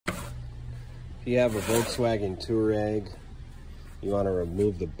If you have a Volkswagen Touareg, you want to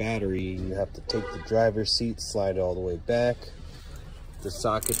remove the battery, you have to take the driver's seat, slide it all the way back. The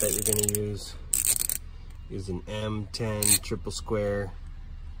socket that you're going to use is an M10 triple square.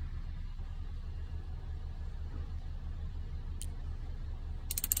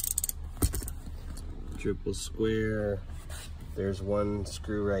 Triple square. There's one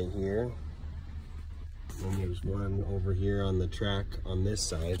screw right here. And there's one over here on the track on this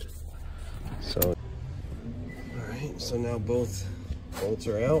side. So, all right, so now both bolts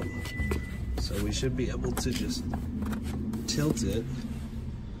are out. So we should be able to just tilt it.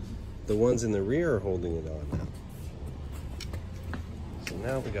 The ones in the rear are holding it on now. So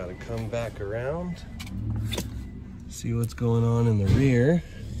now we gotta come back around, see what's going on in the rear.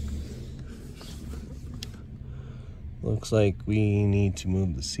 Looks like we need to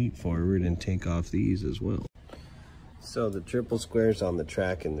move the seat forward and take off these as well. So the triple squares on the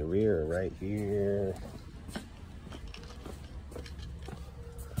track in the rear are right here.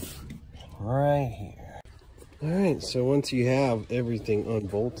 Right here. All right, so once you have everything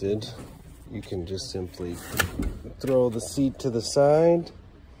unbolted, you can just simply throw the seat to the side,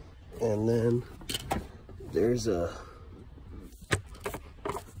 and then there's a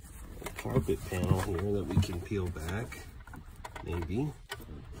carpet panel here that we can peel back, maybe.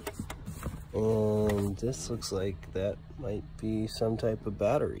 And this looks like that might be some type of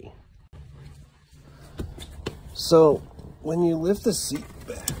battery. So when you lift the seat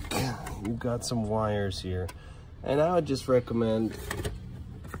back, you've got some wires here, and I would just recommend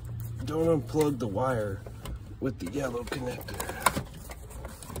don't unplug the wire with the yellow connector.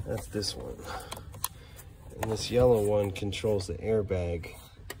 That's this one, and this yellow one controls the airbag.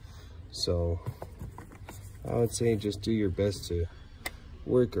 So I would say just do your best to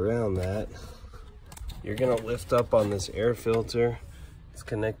work around that. You're gonna lift up on this air filter. It's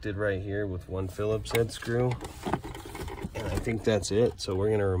connected right here with one Phillips head screw, and I think that's it. So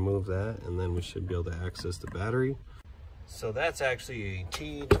we're gonna remove that, and then we should be able to access the battery. So that's actually a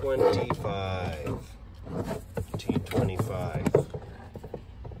T25.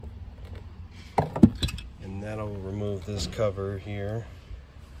 And that'll remove this cover here.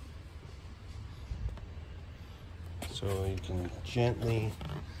 So you can gently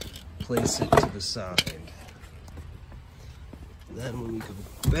place it to the side. Then when we go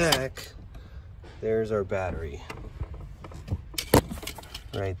back, there's our battery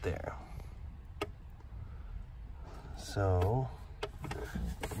right there. So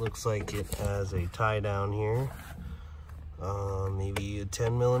it looks like it has a tie down here, maybe a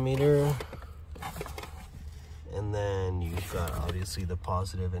 10mm. And then you've got obviously the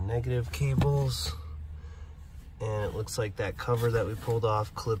positive and negative cables. And it looks like that cover that we pulled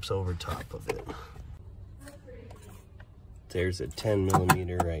off clips over top of it. There's a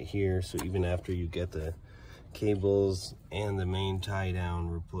 10mm right here, so even after you get the cables and the main tie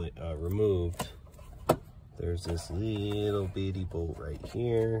down removed, there's this little bitty bolt right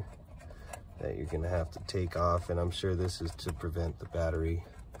here that you're gonna have to take off, and I'm sure this is to prevent the battery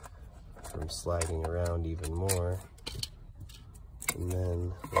from sliding around even more. And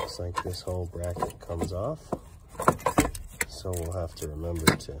then looks like this whole bracket comes off. So we'll have to remember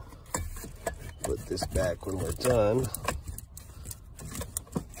to put this back when we're done.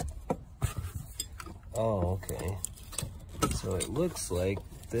 Oh, okay. So it looks like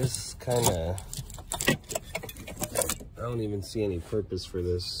this kind of, I don't even see any purpose for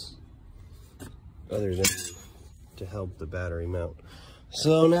this other than to help the battery mount.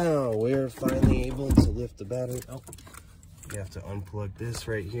 So now we're finally able to lift the battery. Oh, you have to unplug this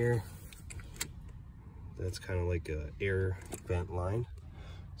right here. That's kind of like a air vent line.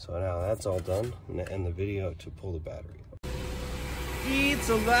 So now that's all done. I'm gonna end the video to pull the battery. It's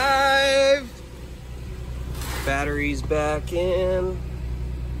alive! Battery's back in.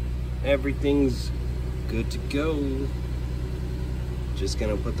 Everything's good to go. Just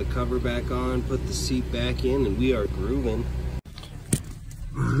gonna put the cover back on, put the seat back in, and we are grooving.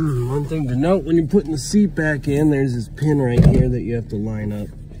 One thing to note when you're putting the seat back in, there's this pin right here that you have to line up.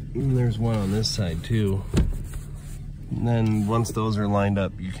 And there's one on this side too. And then once those are lined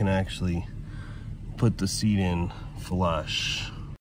up, you can actually put the seat in flush.